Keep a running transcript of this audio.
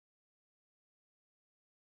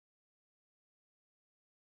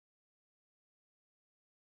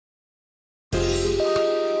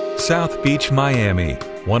South Beach, Miami,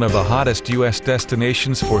 one of the hottest U.S.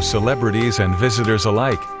 destinations for celebrities and visitors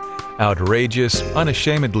alike. Outrageous,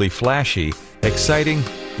 unashamedly flashy, exciting,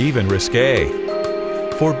 even risque.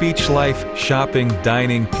 For beach life, shopping,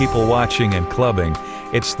 dining, people watching, and clubbing,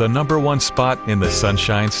 it's the #1 spot in the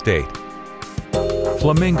Sunshine State.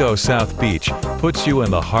 Flamingo South Beach puts you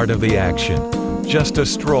in the heart of the action. Just a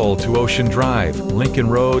stroll to Ocean Drive, Lincoln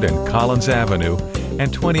Road, and Collins Avenue,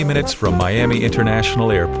 and 20 minutes from Miami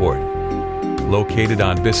International Airport. Located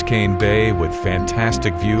on Biscayne Bay with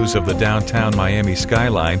fantastic views of the downtown Miami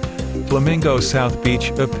skyline, Flamingo South Beach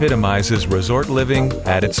epitomizes resort living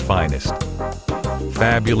at its finest.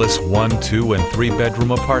 Fabulous 1-, 2-, and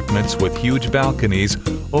 3-bedroom apartments with huge balconies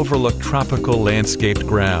overlook tropical landscaped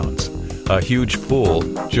grounds, a huge pool,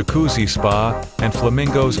 jacuzzi spa, and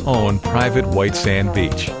Flamingo's own private white sand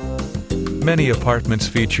beach. Many apartments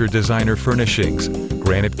feature designer furnishings,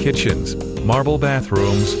 granite kitchens, marble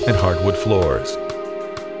bathrooms, and hardwood floors.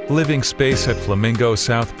 Living space at Flamingo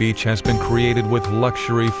South Beach has been created with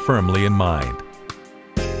luxury firmly in mind.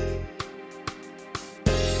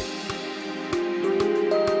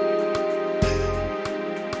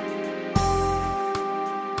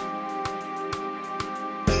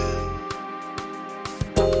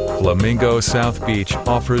 Flamingo South Beach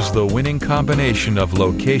offers the winning combination of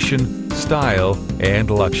location, style, and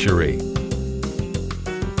luxury.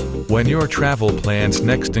 When your travel plans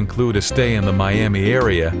next include a stay in the Miami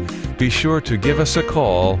area, be sure to give us a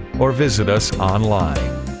call or visit us online.